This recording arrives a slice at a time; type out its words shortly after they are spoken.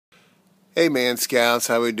Hey Man Scouts,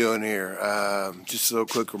 how we doing here? Just a little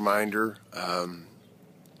quick reminder.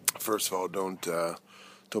 First of all, don't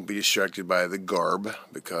be distracted by the garb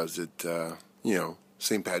because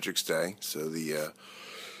St. Patrick's Day, so the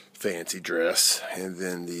fancy dress, and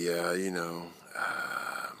then the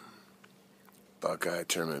Buckeye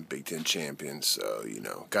Tournament Big Ten champions. So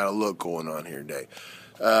got a look going on here today.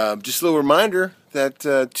 Just a little reminder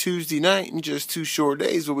that Tuesday night, in just 2 short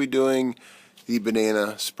days, we'll be doing the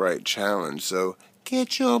Banana Sprite Challenge. So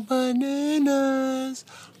get your bananas.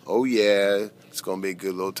 Oh yeah, it's gonna be a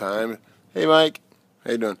good little time. Hey Mike,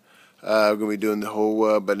 how you doing? We're gonna be doing the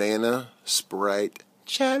whole Banana Sprite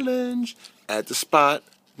Challenge at the spot,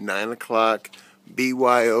 9 o'clock.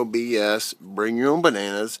 BYOBS. Bring your own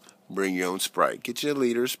bananas. Bring your own Sprite. Get you a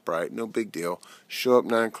liter of Sprite. No big deal. Show up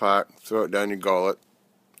 9 o'clock. Throw it down your gullet.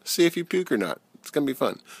 See if you puke or not. It's gonna be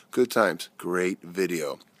fun. Good times. Great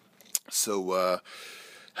video. So,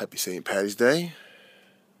 happy St. Patty's Day.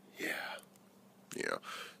 Yeah.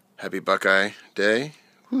 Happy Buckeye Day.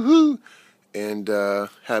 Woohoo! And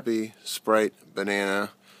happy Sprite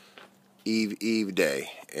Banana Eve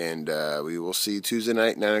Day. And we will see you Tuesday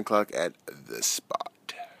night, 9 o'clock at the spot.